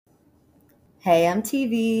Hey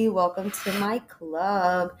MTV, welcome to my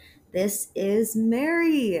club. This is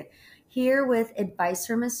Mary here with Advice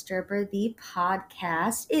from a Stripper, the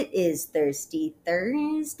podcast. It is Thirsty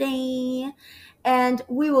Thursday, and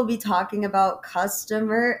we will be talking about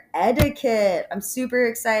customer etiquette. I'm super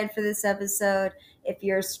excited for this episode. If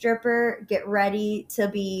you're a stripper, get ready to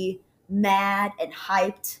be mad and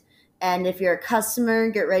hyped. And if you're a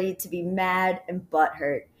customer, get ready to be mad and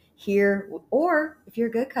butthurt. Here, or if you're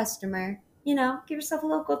a good customer, give yourself a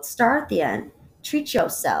little gold star at the end. Treat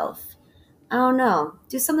yourself. I don't know.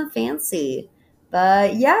 Do something fancy.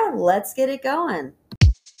 But yeah, let's get it going.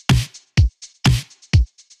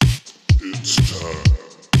 It's time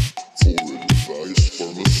for advice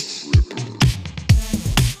from a stripper.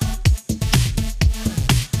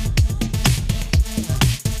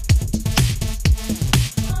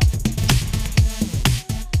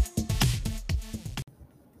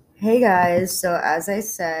 Hey guys, so as I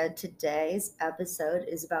said, today's episode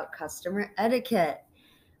is about customer etiquette.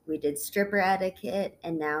 We did stripper etiquette,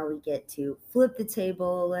 and now we get to flip the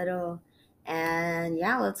table a little. And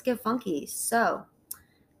yeah, let's get funky. So,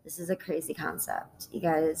 this is a crazy concept. You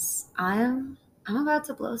guys, I'm about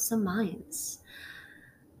to blow some minds.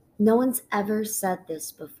 No one's ever said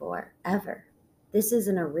this before, ever. This is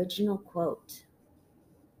an original quote.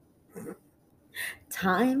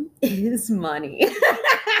 Time is money.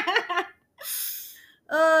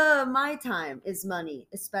 My time is money,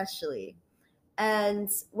 especially. And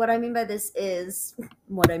what I mean by this is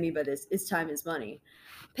time is money.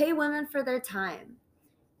 Pay women for their time.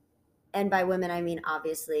 And by women, I mean,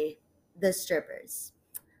 obviously, the strippers.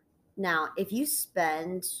 Now, if you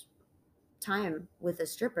spend time with a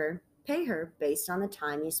stripper, pay her based on the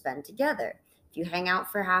time you spend together. If you hang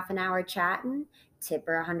out for half an hour chatting, tip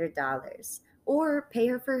her $100. Or pay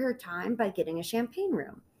her for her time by getting a champagne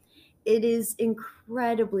room. It is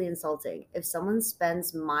incredibly insulting if someone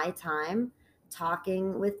spends my time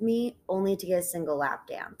talking with me only to get a single lap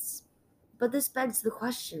dance. But this begs the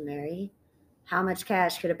question, Mary. How much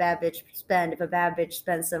cash could a bad bitch spend if a bad bitch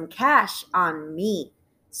spends some cash on me?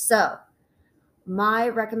 So, my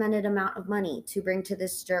recommended amount of money to bring to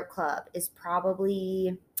this strip club is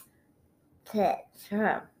probably.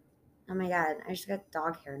 Oh my god, I just got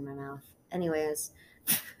dog hair in my mouth. Anyways,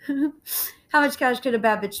 how much cash could a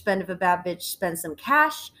bad bitch spend if a bad bitch spends some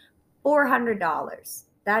cash? $400.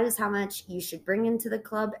 That is how much you should bring into the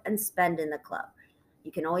club and spend in the club.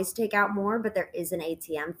 You can always take out more, but there is an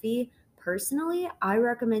ATM fee. Personally, I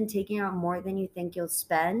recommend taking out more than you think you'll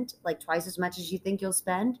spend, like twice as much as you think you'll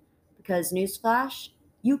spend, because newsflash,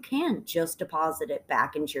 you can just deposit it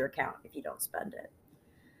back into your account if you don't spend it.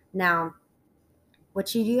 Now, what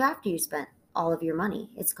should you do after you spent all of your money?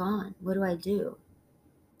 It's gone. What do I do?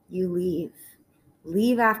 You leave.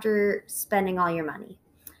 Leave after spending all your money.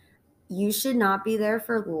 You should not be there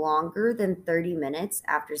for longer than 30 minutes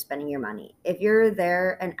after spending your money. If you're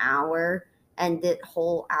there an hour and that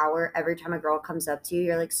whole hour, every time a girl comes up to you,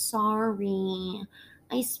 you're like, sorry,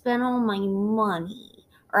 I spent all my money.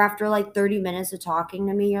 Or after like 30 minutes of talking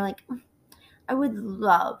to me, you're like, I would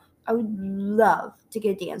love to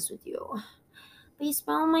get a dance with you. But you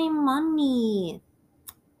spent all my money.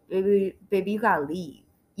 Baby, you gotta leave.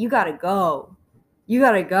 You gotta go. You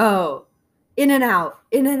gotta go. In and out.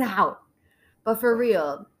 In and out. But for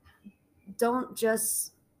real, don't.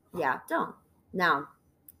 Now,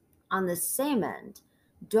 on the same end,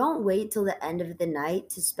 don't wait till the end of the night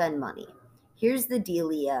to spend money. Here's the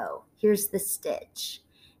dealio. Here's the stitch.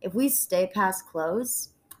 If we stay past close,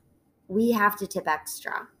 we have to tip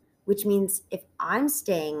extra, which means if I'm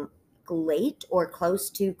staying late or close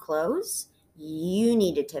to close, you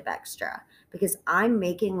need to tip extra because I'm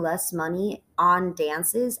making less money on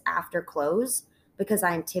dances after close because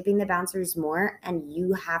I'm tipping the bouncers more and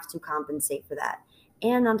you have to compensate for that.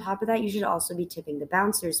 And on top of that, you should also be tipping the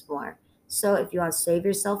bouncers more. So if you want to save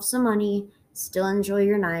yourself some money, still enjoy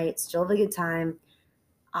your night, still have a good time,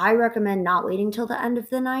 I recommend not waiting till the end of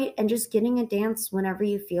the night and just getting a dance whenever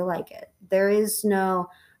you feel like it. There is no,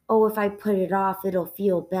 oh, if I put it off, it'll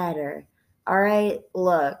feel better. All right,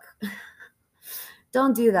 look,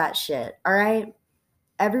 don't do that shit. All right,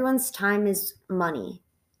 everyone's time is money.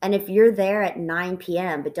 And if you're there at 9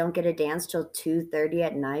 p.m. but don't get a dance till 2:30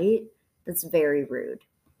 at night, that's very rude.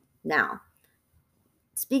 Now,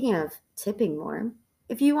 speaking of tipping more,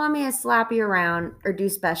 if you want me to slap you around or do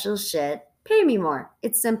special shit, pay me more.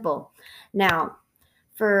 It's simple. Now,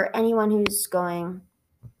 for anyone who's going,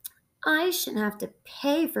 I shouldn't have to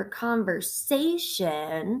pay for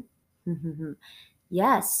conversation.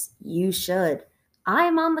 Yes, you should.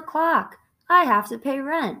 I'm on the clock. I have to pay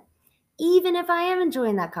rent. Even if I am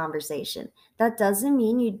enjoying that conversation, that doesn't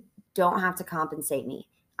mean you don't have to compensate me.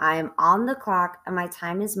 I am on the clock and my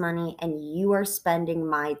time is money, and you are spending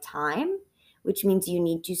my time, which means you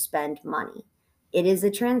need to spend money. It is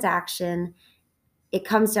a transaction. It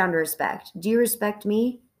comes down to respect. Do you respect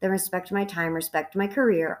me? Then respect my time, respect my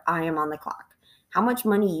career. I am on the clock. How much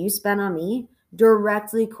money you spend on me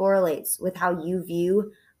directly correlates with how you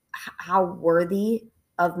view how worthy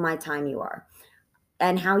of my time you are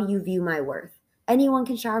and how you view my worth. Anyone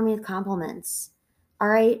can shower me with compliments. All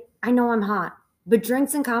right? I know I'm hot, but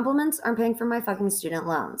drinks and compliments aren't paying for my fucking student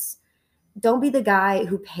loans. Don't be the guy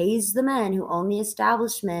who pays the men who own the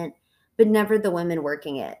establishment, but never the women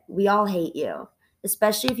working it. We all hate you,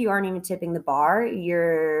 especially if you aren't even tipping the bar.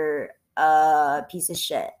 You're a piece of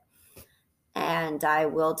shit. And I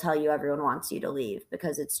will tell you, everyone wants you to leave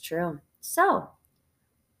because it's true. So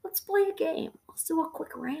let's play a game. Let's do a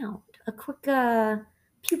quick round, a quick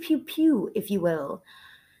pew pew pew, if you will.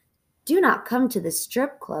 Do not come to the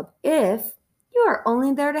strip club if you are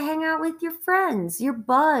only there to hang out with your friends, your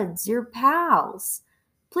buds, your pals.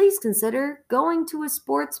 Please consider going to a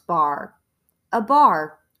sports bar, a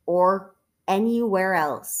bar, or anywhere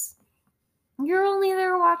else. You're only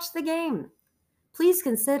there to watch the game. Please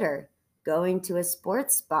consider going to a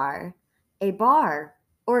sports bar, a bar,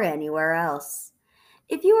 or anywhere else.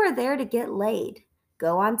 If you are there to get laid,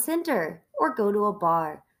 go on Tinder or go to a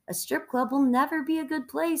bar. A strip club will never be a good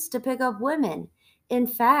place to pick up women. In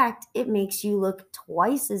fact, it makes you look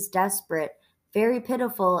twice as desperate, very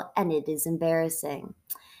pitiful, and it is embarrassing.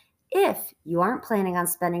 If you aren't planning on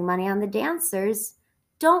spending money on the dancers,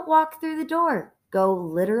 don't walk through the door. Go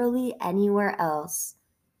literally anywhere else.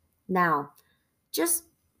 Now, just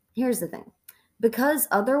here's the thing, because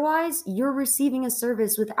otherwise you're receiving a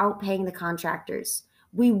service without paying the contractors.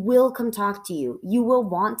 We will come talk to you. You will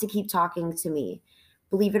want to keep talking to me.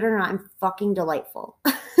 Believe it or not, I'm fucking delightful.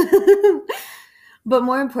 But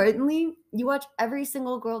more importantly, you watch every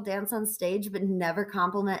single girl dance on stage but never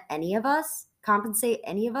compensate any of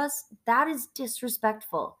us. That is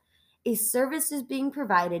disrespectful. A service is being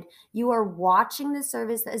provided. You are watching the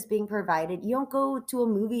service that is being provided. You don't go to a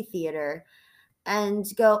movie theater and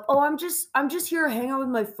go, "Oh, I'm just here to hang out with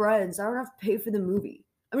my friends. I don't have to pay for the movie.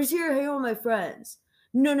 I'm just here to hang out with my friends."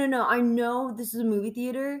 No, no, no. I know this is a movie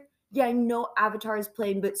theater. Yeah, I know Avatar is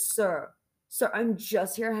playing, but sir, I'm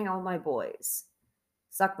just here to hang out with my boys.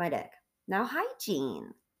 Suck my dick. Now,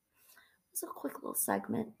 hygiene. It's a quick little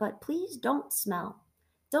segment, but please don't smell.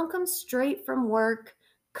 Don't come straight from work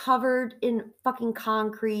covered in fucking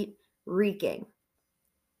concrete reeking.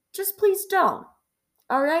 Just please don't.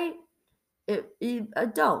 All right?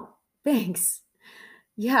 Don't. Thanks.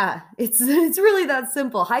 Yeah, it's really that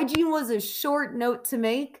simple. Hygiene was a short note to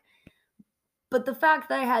make, but the fact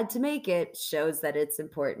that I had to make it shows that it's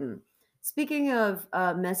important. Speaking of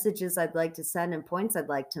messages I'd like to send and points I'd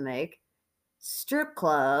like to make, strip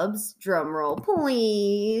clubs, drum roll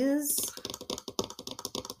please,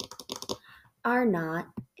 are not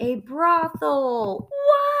a brothel.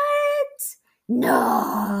 What?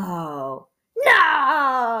 No.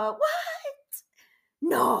 No. What?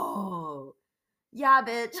 No. Yeah,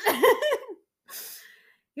 bitch.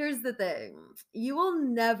 Here's the thing. You will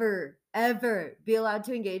never, ever be allowed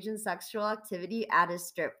to engage in sexual activity at a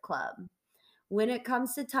strip club. When it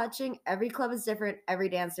comes to touching, every club is different, every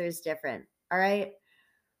dancer is different. All right?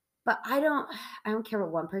 But I don't care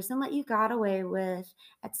what one person let you got away with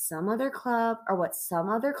at some other club or what some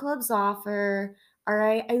other clubs offer. All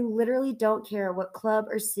right? I literally don't care what club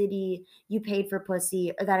or city you paid for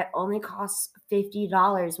pussy or that it only costs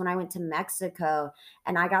 $50 when I went to Mexico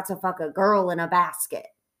and I got to fuck a girl in a basket.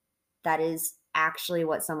 That is actually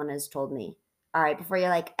what someone has told me. All right, before you're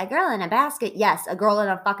like, a girl in a basket. Yes, a girl in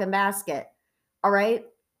a fucking basket. All right?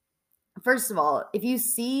 First of all, if you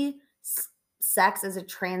see sex as a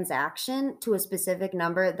transaction to a specific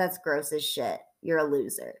number, that's gross as shit. You're a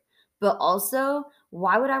loser. But also,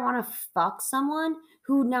 why would I want to fuck someone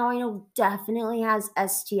who now I know definitely has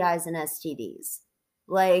STIs and STDs?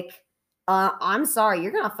 Like, I'm sorry,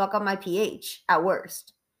 you're gonna fuck up my pH at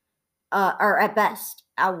worst, or at best.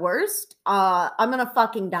 At worst, I'm gonna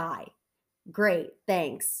fucking die. Great,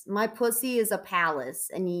 thanks. My pussy is a palace,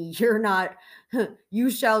 and you're not. You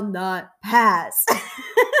shall not pass.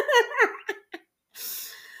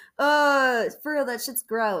 For real, that shit's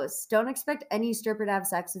gross. Don't expect any stripper to have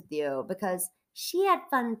sex with you because she had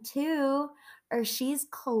fun too, or she's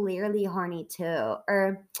clearly horny too,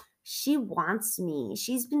 or she wants me.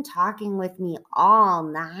 She's been talking with me all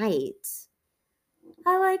night.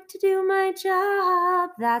 I like to do my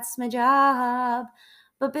job. That's my job.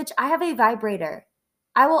 But bitch, I have a vibrator.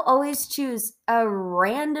 I will always choose a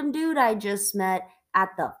random dude I just met at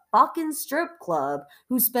the fucking strip club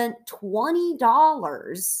who spent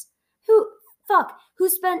 $20, who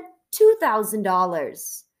spent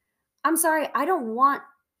 $2,000. I'm sorry, I don't want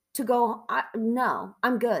to go. No,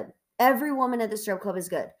 I'm good. Every woman at the strip club is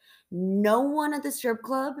good. No one at the strip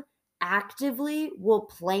club actively will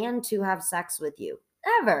plan to have sex with you.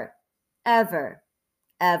 Ever, ever,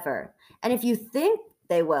 ever. And if you think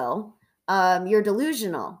they will, you're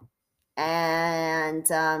delusional. And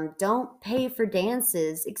don't pay for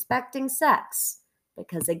dances expecting sex.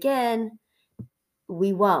 Because again,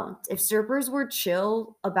 we won't. If strippers were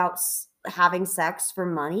chill about having sex for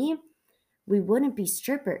money, we wouldn't be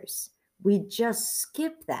strippers. We'd just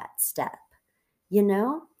skip that step. You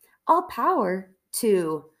know? All power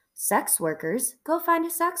to sex workers. Go find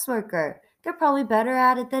a sex worker. They're probably better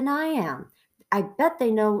at it than I am. I bet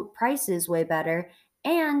they know prices way better.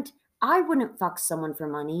 And I wouldn't fuck someone for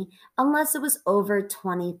money unless it was over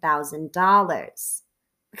 $20,000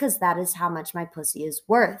 because that is how much my pussy is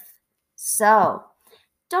worth. So,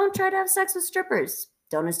 don't try to have sex with strippers.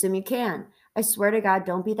 Don't assume you can. I swear to God,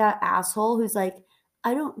 don't be that asshole who's like,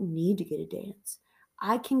 I don't need to get a dance.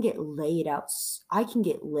 I can get laid out. I can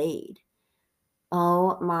get laid.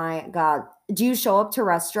 Oh my God. Do you show up to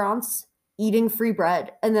restaurants eating free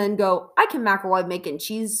bread and then go, I can microwave mac and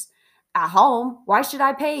cheese at home? Why should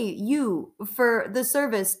I pay you for the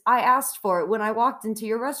service I asked for when I walked into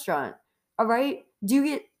your restaurant? All right. Do you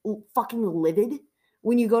get fucking livid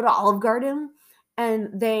when you go to Olive Garden and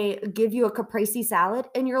they give you a caprese salad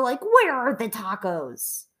and you're like, where are the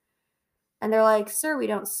tacos? And they're like, sir, we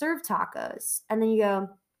don't serve tacos. And then you go,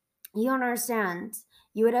 you don't understand.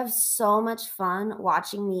 You would have so much fun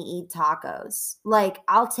watching me eat tacos. Like,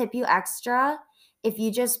 I'll tip you extra if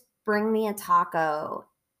you just bring me a taco.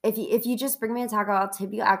 If you just bring me a taco, I'll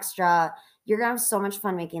tip you extra. You're gonna have so much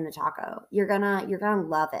fun making the taco. You're gonna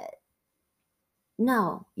love it.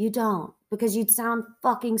 No, you don't, because you'd sound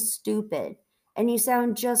fucking stupid. And you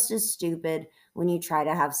sound just as stupid when you try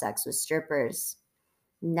to have sex with strippers.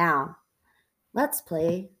 Now, let's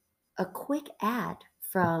play a quick ad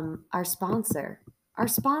from our sponsor. Our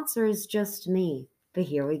sponsor is just me, but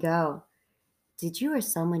here we go. Did you or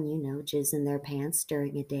someone you know jizz in their pants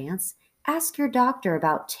during a dance? Ask your doctor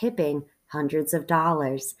about tipping hundreds of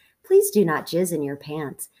dollars. Please do not jizz in your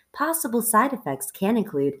pants. Possible side effects can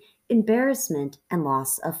include embarrassment and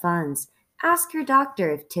loss of funds. Ask your doctor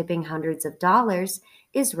if tipping hundreds of dollars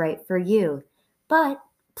is right for you. But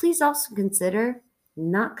please also consider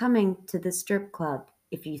not coming to the strip club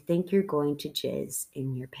if you think you're going to jizz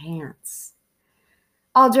in your pants.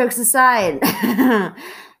 All jokes aside,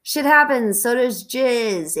 shit happens, so does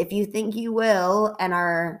jizz. If you think you will and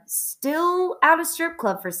are still at a strip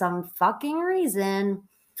club for some fucking reason,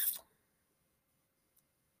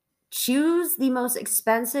 choose the most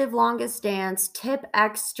expensive, longest dance, tip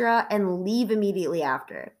extra, and leave immediately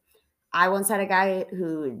after. I once had a guy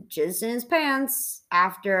who jizzed in his pants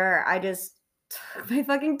after I just took my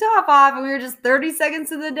fucking top off and we were just 30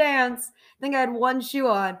 seconds in the dance. I think I had one shoe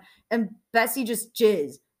on and Bessie just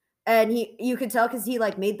jizzed. And you could tell because he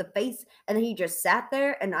like made the face and then he just sat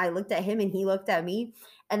there and I looked at him and he looked at me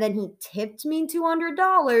and then he tipped me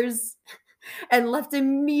 $200 and left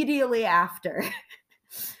immediately after.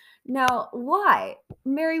 Now, why?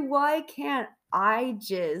 Mary, why can't I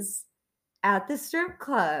jizz at the strip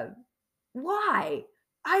club? Why?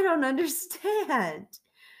 I don't understand.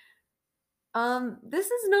 This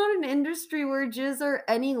is not an industry where jizz or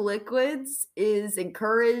any liquids is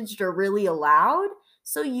encouraged or really allowed,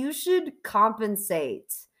 so you should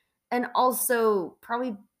compensate and also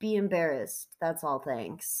probably be embarrassed. That's all,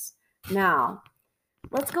 thanks. Now,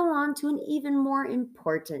 let's go on to an even more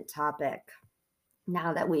important topic.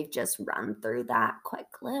 Now that we've just run through that quick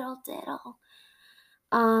little diddle.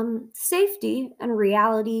 Safety and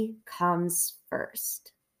reality comes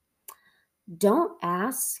first. Don't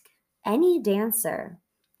ask any dancer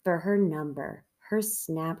for her number, her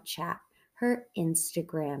Snapchat, her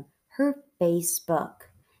Instagram, her Facebook,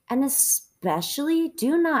 and especially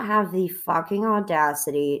do not have the fucking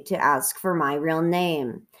audacity to ask for my real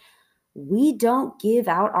name. We don't give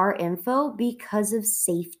out our info because of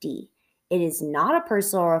safety. It is not a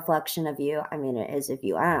personal reflection of you. I mean, it is if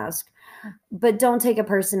you ask, but don't take it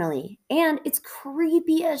personally. And it's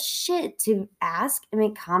creepy as shit to ask and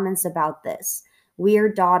make comments about this. We are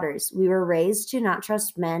daughters. We were raised to not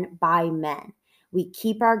trust men by men. We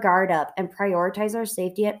keep our guard up and prioritize our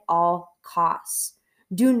safety at all costs.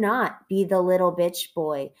 Do not be the little bitch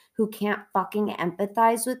boy who can't fucking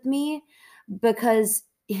empathize with me because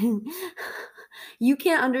you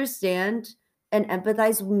can't understand and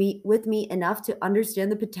empathize with me enough to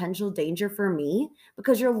understand the potential danger for me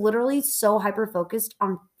because you're literally so hyper focused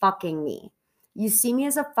on fucking me. You see me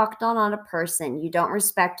as a fuck doll, not a person. You don't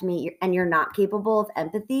respect me and you're not capable of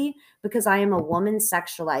empathy because I am a woman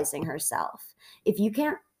sexualizing herself. If you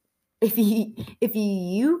can't if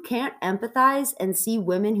you can't empathize and see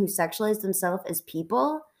women who sexualize themselves as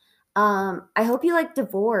people, I hope you like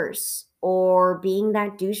divorce or being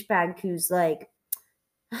that douchebag who's like,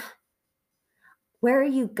 where are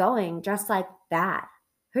you going dressed like that?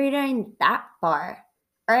 Who are you doing that for?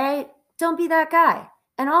 All right, don't be that guy.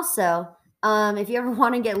 And also, if you ever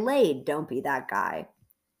want to get laid, don't be that guy.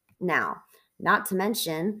 Now, not to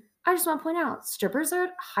mention, I just want to point out strippers are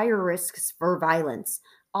at higher risks for violence.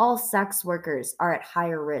 All sex workers are at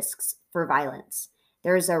higher risks for violence.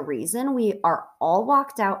 There's a reason we are all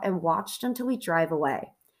walked out and watched until we drive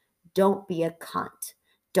away. Don't be a cunt.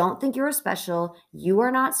 Don't think you're special. You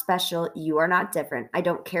are not special. You are not different. I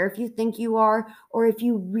don't care if you think you are or if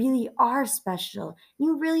you really are special.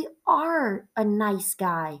 You really are a nice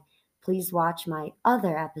guy. Please watch my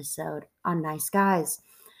other episode on nice guys.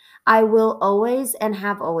 I will always and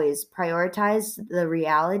have always prioritized the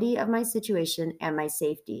reality of my situation and my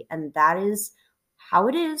safety. And that is how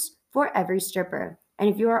it is for every stripper. And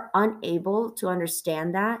if you are unable to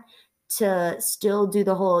understand that, to still do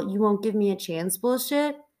the whole you won't give me a chance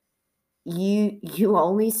bullshit, you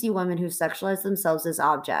only see women who sexualize themselves as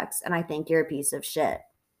objects. And I think you're a piece of shit.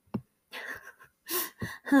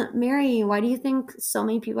 Mary, why do you think so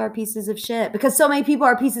many people are pieces of shit? Because so many people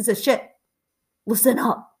are pieces of shit. Listen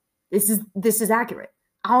up. This is accurate.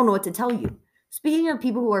 I don't know what to tell you. Speaking of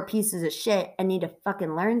people who are pieces of shit and need to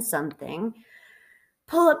fucking learn something,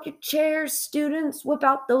 pull up your chairs, students, whip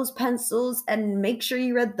out those pencils, and make sure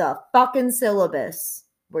you read the fucking syllabus.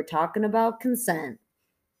 We're talking about consent.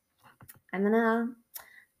 I'm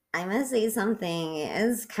gonna say something.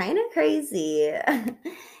 It's kind of crazy.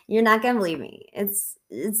 You're not gonna believe me. It's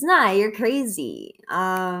not. You're crazy.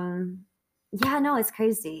 Yeah, no, it's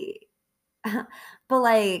crazy. But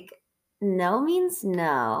like, no means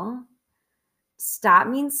no. Stop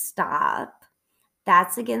means stop.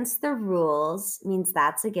 That's against the rules, means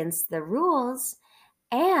that's against the rules.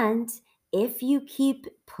 And if you keep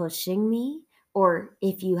pushing me, or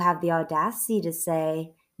if you have the audacity to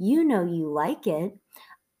say, you know, you like it,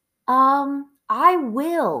 I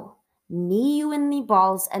will knee you in the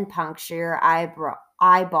balls and puncture your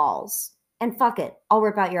eyeballs. And fuck it, I'll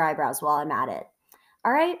rip out your eyebrows while I'm at it.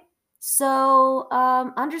 All right. So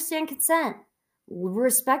understand consent.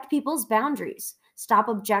 Respect people's boundaries. Stop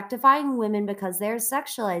objectifying women because they're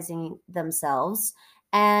sexualizing themselves.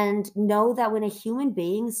 And know that when a human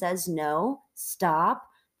being says no, stop,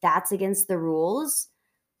 that's against the rules.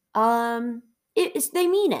 They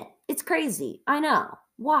mean it. It's crazy. I know.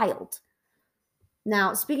 Wild.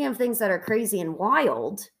 Now, speaking of things that are crazy and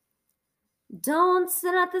wild, don't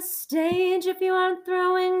sit at the stage if you aren't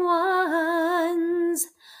throwing ones.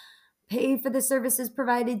 Pay for the services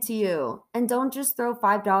provided to you. And don't just throw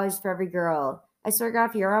 $5 for every girl. I swear to God,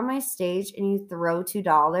 if you're on my stage and you throw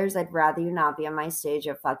 $2, I'd rather you not be on my stage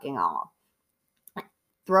at fucking all.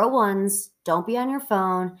 Throw ones, don't be on your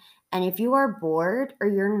phone. And if you are bored or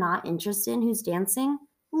you're not interested in who's dancing,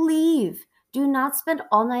 leave. Do not spend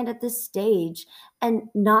all night at this stage and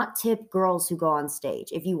not tip girls who go on stage.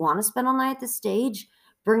 If you want to spend all night at the stage,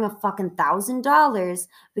 bring a fucking $1,000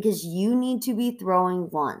 because you need to be throwing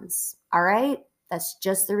ones. All right? That's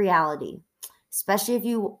just the reality. Especially if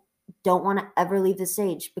you don't want to ever leave the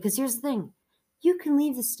stage. Because here's the thing, you can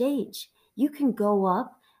leave the stage. You can go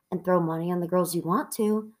up and throw money on the girls you want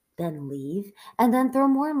to, then leave, and then throw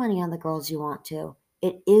more money on the girls you want to.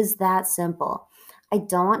 It is that simple. I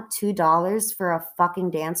don't want $2 for a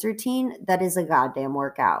fucking dance routine that is a goddamn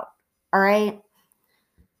workout. All right?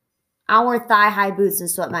 I'll wear thigh-high boots and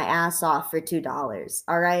sweat my ass off for $2.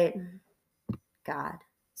 All right? God.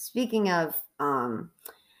 Speaking of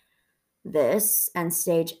this and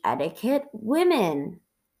stage etiquette, women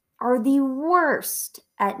are the worst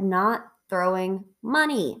at not throwing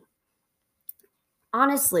money.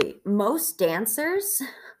 Honestly, most dancers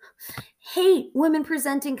hate women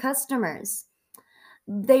presenting customers.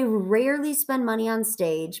 They rarely spend money on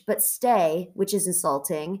stage, but stay, which is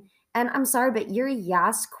insulting. And I'm sorry, but you're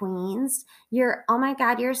yas queens. Oh my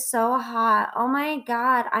God, you're so hot. Oh my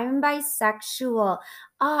God, I'm bisexual.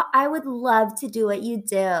 Oh, I would love to do what you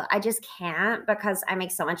do. I just can't because I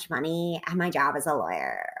make so much money and my job as a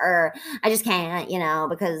lawyer. Or I just can't,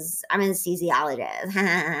 because I'm a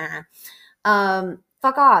anesthesiologist.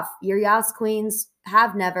 Fuck off. Your yas queens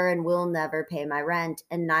have never and will never pay my rent,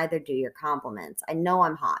 and neither do your compliments. I know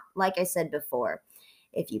I'm hot. Like I said before,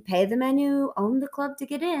 If you pay the men who own the club to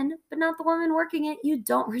get in, but not the woman working it, you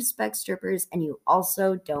don't respect strippers and you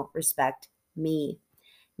also don't respect me.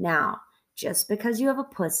 Now, just because you have a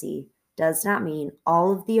pussy does not mean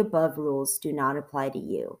all of the above rules do not apply to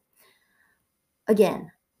you.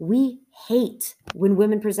 Again, we hate when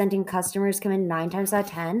women presenting customers come in 9 times out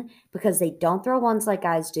of 10 because they don't throw ones like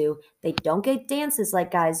guys do. They don't get dances like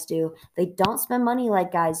guys do. They don't spend money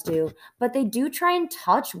like guys do, but they do try and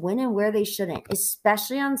touch when and where they shouldn't,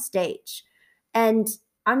 especially on stage. And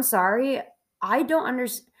I'm sorry, I don't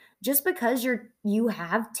understand. Just because you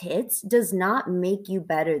have tits does not make you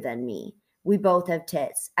better than me. We both have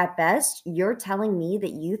tits. At best, you're telling me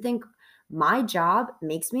that you think my job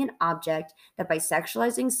makes me an object, that by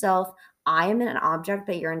sexualizing self, I am an object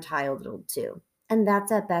that you're entitled to. And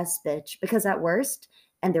that's at best, bitch, because at worst,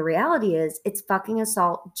 and the reality is, it's fucking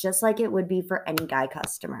assault just like it would be for any guy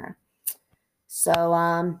customer.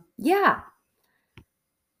 So, yeah,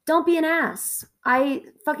 don't be an ass. I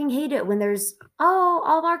fucking hate it when there's, oh,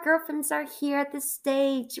 all of our girlfriends are here at this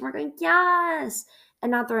stage. And we're going, yes.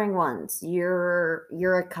 And not throwing ones. You're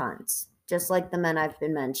a cunt. Just like the men I've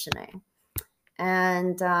been mentioning.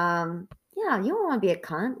 And yeah, you don't want to be a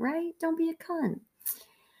cunt, right? Don't be a cunt.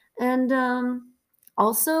 And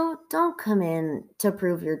also, don't come in to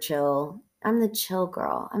prove you're chill. I'm the chill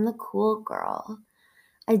girl. I'm the cool girl.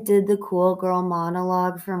 I did the cool girl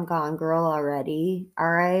monologue from Gone Girl already.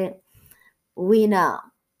 All right. We know.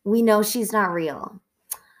 We know she's not real.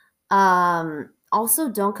 Also,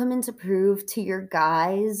 don't come in to prove to your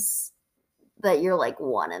guys that you're like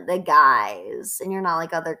one of the guys and you're not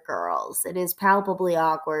like other girls. It is palpably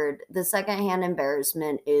awkward. The secondhand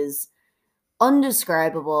embarrassment is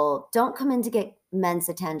undescribable. Don't come in to get men's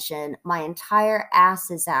attention. My entire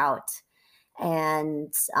ass is out.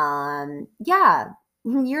 And yeah,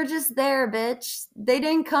 you're just there, bitch. They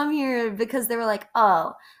didn't come here because they were like,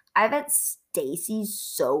 oh, I bet Stacy's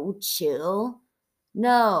so chill.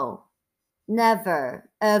 No, never,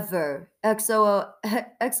 ever.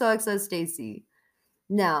 XOXO Stacy.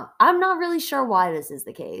 Now, I'm not really sure why this is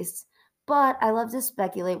the case, but I love to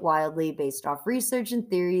speculate wildly based off research and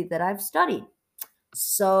theory that I've studied.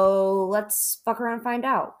 So let's fuck around and find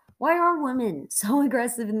out. Why are women so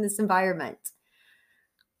aggressive in this environment?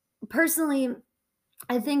 Personally,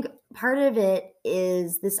 I think part of it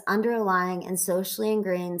is this underlying and socially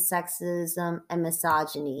ingrained sexism and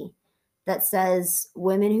misogyny that says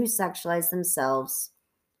women who sexualize themselves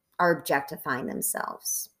are objectifying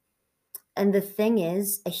themselves. And the thing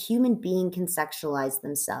is, a human being can sexualize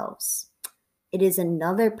themselves. It is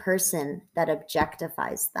another person that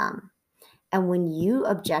objectifies them. And when you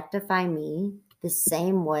objectify me the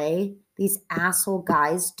same way these asshole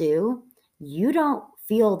guys do, you don't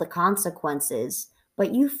feel the consequences,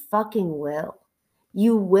 but you fucking will.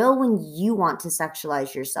 You will when you want to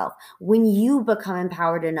sexualize yourself, when you become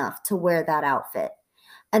empowered enough to wear that outfit.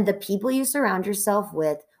 And the people you surround yourself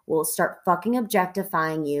with will start fucking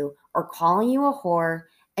objectifying you or calling you a whore.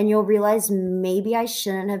 And you'll realize maybe I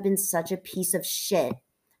shouldn't have been such a piece of shit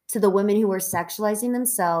to the women who are sexualizing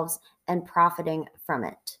themselves and profiting from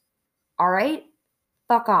it. All right?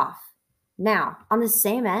 Fuck off. Now, on the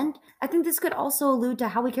same end, I think this could also allude to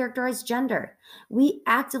how we characterize gender. We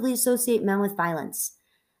actively associate men with violence,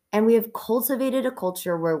 and we have cultivated a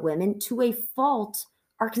culture where women, to a fault,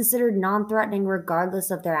 are considered non threatening regardless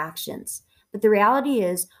of their actions. But the reality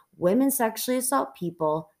is, women sexually assault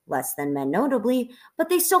people, less than men notably, but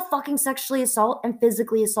they still fucking sexually assault and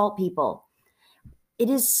physically assault people. It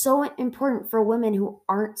is so important for women who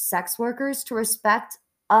aren't sex workers to respect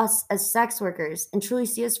us as sex workers and truly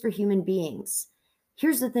see us for human beings.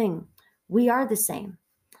 Here's the thing, we are the same.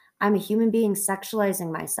 I'm a human being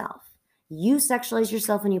sexualizing myself. You sexualize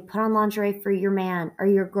yourself when you put on lingerie for your man or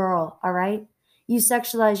your girl, all right? You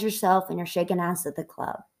sexualize yourself when you're shaking ass at the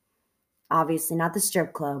club. Obviously, not the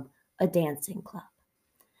strip club, a dancing club.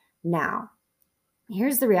 Now,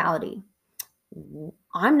 here's the reality.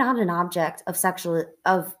 I'm not an object of sexual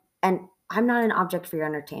of and I'm not an object for your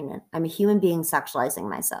entertainment. I'm a human being sexualizing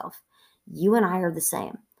myself. You and I are the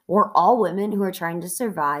same. We're all women who are trying to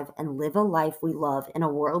survive and live a life we love in a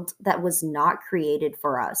world that was not created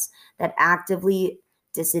for us, that actively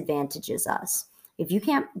disadvantages us. If you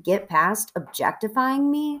can't get past objectifying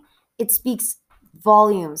me, it speaks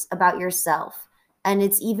volumes about yourself. And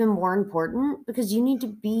it's even more important because you need to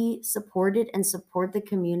be supported and support the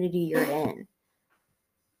community you're in.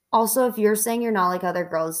 Also, if you're saying you're not like other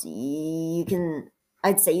girls,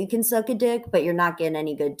 I'd say you can suck a dick, but you're not getting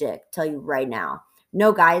any good dick. Tell you right now.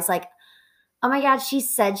 No guys like, oh my God, she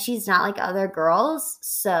said she's not like other girls.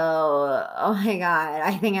 So, oh my God,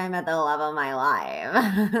 I think I'm at the love of my life.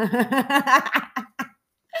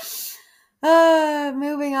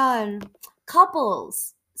 Moving on.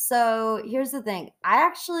 Couples. So here's the thing. I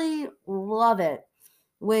actually love it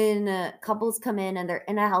when couples come in and they're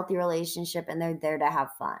in a healthy relationship and they're there to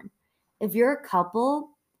have fun. If you're a couple,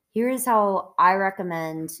 here is how I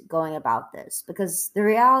recommend going about this, because the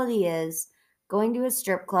reality is going to a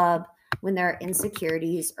strip club when there are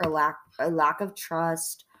insecurities or lack of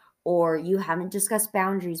trust, or you haven't discussed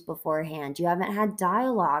boundaries beforehand, you haven't had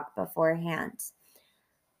dialogue beforehand.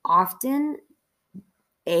 Often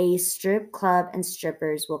a strip club and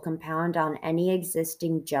strippers will compound on any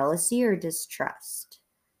existing jealousy or distrust.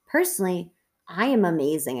 Personally, I am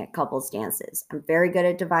amazing at couples dances. I'm very good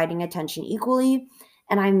at dividing attention equally,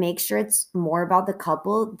 and I make sure it's more about the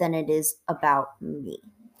couple than it is about me.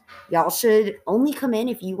 Y'all should only come in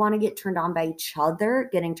if you want to get turned on by each other,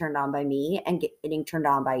 getting turned on by me, and getting turned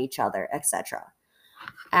on by each other, etc.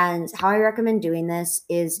 And how I recommend doing this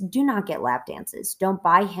is do not get lap dances. Don't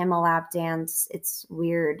buy him a lap dance. It's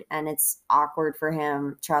weird and it's awkward for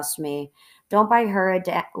him. Trust me. Don't buy her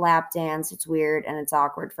a lap dance. It's weird and it's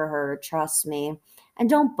awkward for her. Trust me. And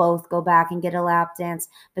don't both go back and get a lap dance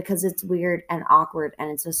because it's weird and awkward and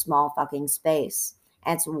it's a small fucking space.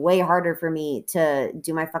 And it's way harder for me to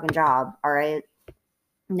do my fucking job. All right.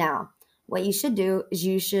 Now, what you should do is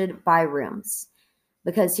you should buy rooms.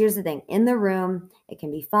 Because here's the thing, in the room, it can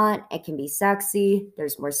be fun, it can be sexy,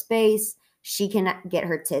 there's more space. She can get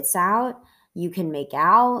her tits out, you can make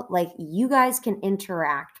out, like you guys can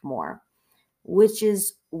interact more, which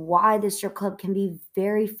is why the strip club can be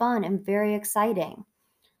very fun and very exciting.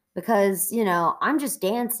 Because, I'm just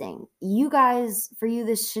dancing. You guys, for you,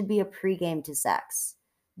 this should be a pregame to sex.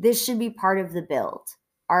 This should be part of the build.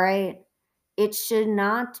 All right. It should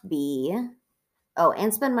not be. Oh,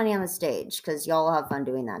 and spend money on the stage because y'all will have fun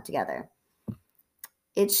doing that together.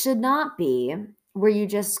 It should not be where you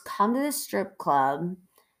just come to the strip club,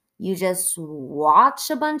 you just watch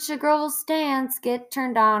a bunch of girls dance, get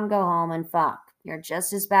turned on, go home, and fuck. You're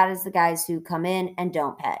just as bad as the guys who come in and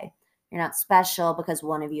don't pay. You're not special because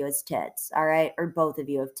one of you has tits, all right? Or both of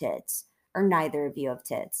you have tits, or neither of you have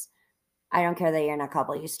tits. I don't care that you're in a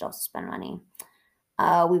couple, you still spend money.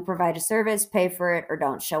 We provide a service, pay for it, or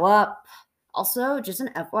don't show up. Also, just an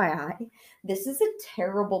FYI, this is a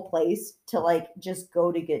terrible place to just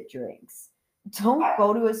go to get drinks. Don't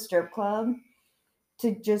go to a strip club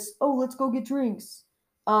to just, oh, let's go get drinks.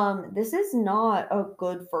 This is not a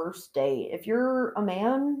good first date. If you're a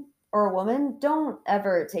man or a woman, don't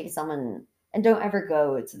ever take someone and don't ever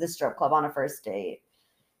go to the strip club on a first date.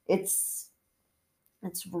 It's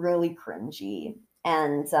really cringy.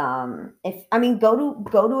 And if I mean go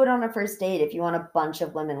to it on a first date if you want a bunch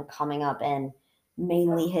of women coming up and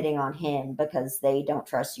mainly hitting on him because they don't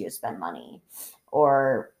trust you to spend money.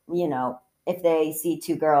 Or, if they see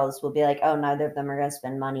two girls will be like, oh, neither of them are gonna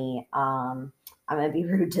spend money. I'm gonna be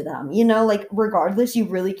rude to them. Like regardless, you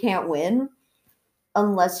really can't win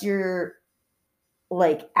unless you're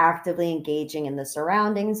like actively engaging in the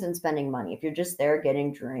surroundings and spending money. If you're just there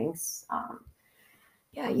getting drinks,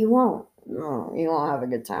 yeah, you won't. No, you won't have a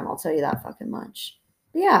good time. I'll tell you that fucking much.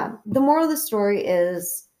 But yeah, the moral of the story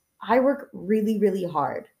is I work really, really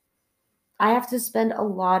hard. I have to spend a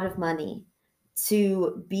lot of money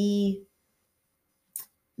to be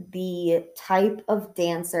the type of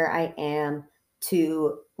dancer I am,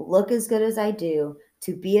 to look as good as I do,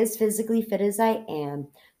 to be as physically fit as I am,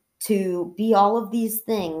 to be all of these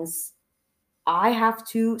things. I have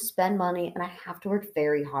to spend money and I have to work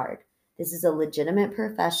very hard. This is a legitimate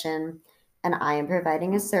profession and I am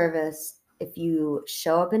providing a service. If you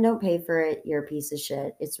show up and don't pay for it, you're a piece of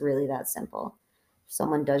shit. It's really that simple. If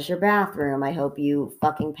someone does your bathroom, I hope you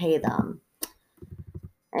fucking pay them.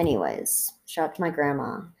 Anyways, shout out to my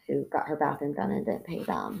grandma who got her bathroom done and didn't pay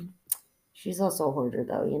them. She's also a hoarder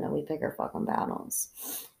though, we pick her fucking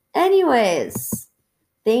battles. Anyways,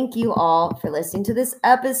 thank you all for listening to this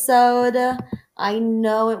episode. I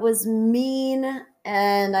know it was mean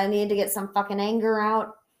and I need to get some fucking anger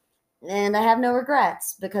out. And I have no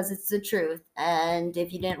regrets because it's the truth. And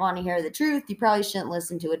if you didn't want to hear the truth, you probably shouldn't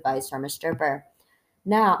listen to advice from a stripper.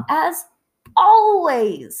 Now, as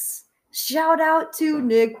always, shout out to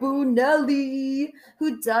Nick Bunelli,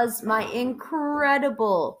 who does my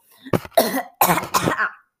incredible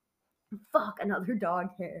fuck, another dog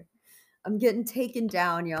hair. I'm getting taken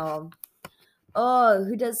down, y'all. Oh,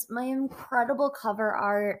 who does my incredible cover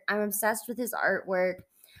art. I'm obsessed with his artwork.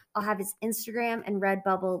 I'll have his Instagram and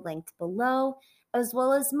Redbubble linked below, as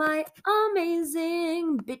well as my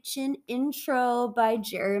amazing bitchin' intro by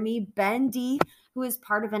Jeremy Bendy, who is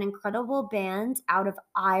part of an incredible band out of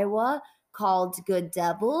Iowa called Good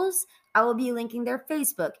Devils. I will be linking their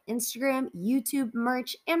Facebook, Instagram, YouTube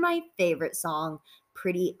merch, and my favorite song,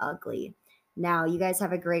 Pretty Ugly. Now, you guys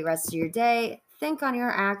have a great rest of your day. Think on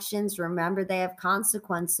your actions. Remember, they have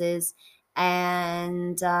consequences.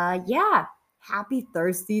 And yeah, happy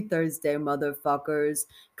Thirsty Thursday, motherfuckers.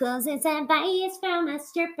 Cause it's advice from a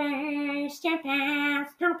stripper, stripper,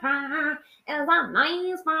 stripper. It's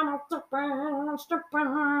advice from a stripper,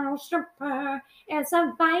 stripper, stripper. It's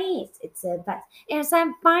advice, it's advice, it's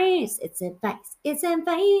advice, it's advice, it's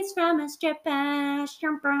advice from a stripper,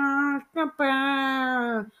 stripper,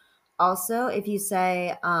 stripper. Also, if you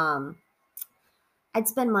say, I'd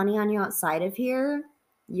spend money on you outside of here,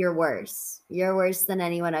 you're worse. You're worse than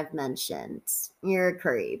anyone I've mentioned. You're a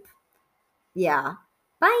creep. Yeah.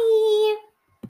 Bye.